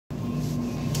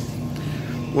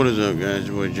What is up, guys?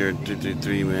 Your boy Jared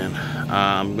 233, man.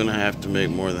 I'm gonna have to make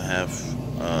more than half.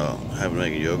 Have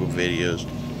making yoga videos.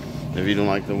 If you don't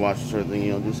like to watch this sort of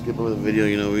thing, just skip over the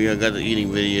video. We got the eating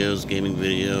videos, gaming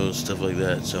videos, stuff like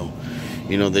that. So,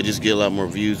 they just get a lot more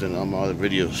views than all my other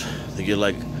videos. They get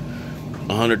like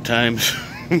 100 times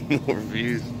more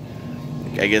views.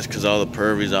 I guess because all the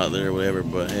pervies out there, or whatever.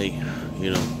 But hey,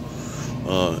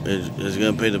 it's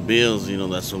gonna pay the bills.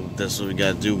 That's what we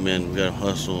gotta do, man. We gotta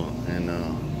hustle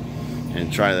and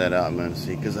try that out, man.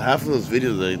 See, because half of those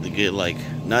videos they get like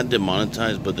not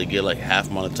demonetized, but they get like half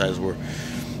monetized, where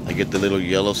I get the little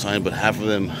yellow sign, but half of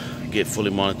them get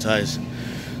fully monetized.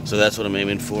 So that's what I'm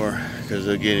aiming for, because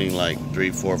they're getting like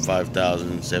 3, 4,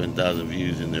 5,000, 7,000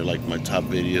 views, and they're like my top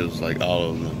videos, like all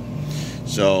of them.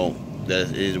 So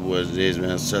that is what it is,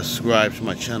 man. Subscribe to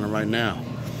my channel right now.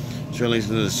 Share links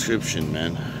in the description,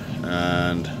 man.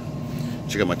 And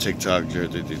check out my TikTok,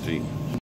 Jared333.